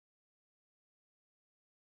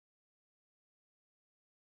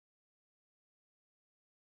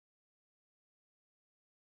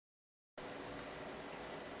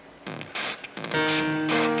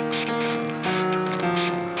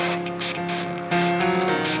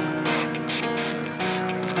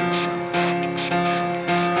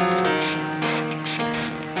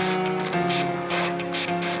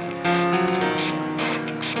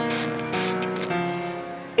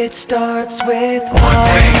It starts with one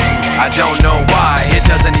thing, I don't know why. It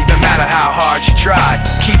doesn't even matter how hard you try.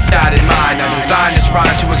 Keep that in mind. I designed this rhyme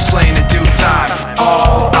to explain in due time.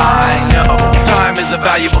 All I know, time is a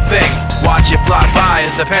valuable thing. Watch it fly by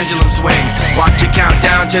as the pendulum swings. Watch it count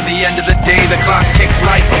down to the end of the day. The clock takes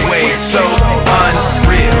life away. It's so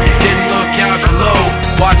unreal. Didn't look out below.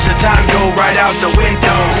 Watch the time go right out the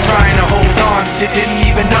window. Trying to hold on to didn't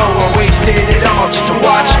even know I wasted it all just to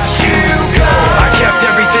watch you go. I kept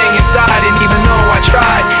everything inside, and even though I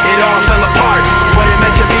tried, it all fell apart. What it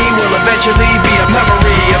meant to be will eventually be a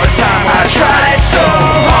memory of a time when I tried so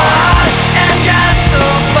hard and got so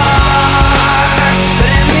far,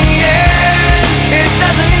 but in the end, it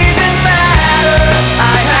doesn't even matter.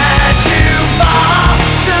 I had to fall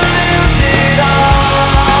to lose it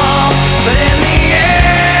all, but in the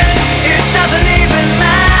end, it doesn't even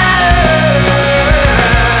matter.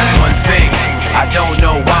 One thing, I don't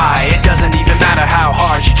know why. It doesn't even matter how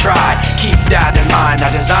hard you try. Keep that in mind.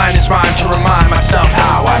 I designed this rhyme to remind myself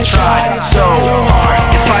how I tried so hard.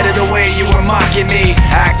 In spite of the way you were mocking me,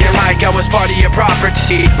 acting like I was part of your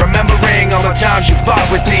property, remembering all the times you fought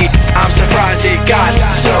with me, I'm surprised it got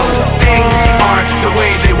so. Things aren't the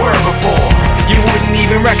way they were before. You wouldn't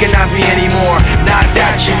even recognize me anymore. Not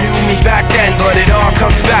that you knew me back then, but it all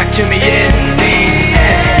comes back to me in the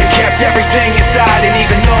end. You kept everything inside, and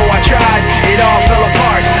even though I tried, it all fell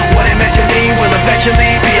apart. What it meant to me will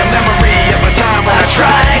eventually be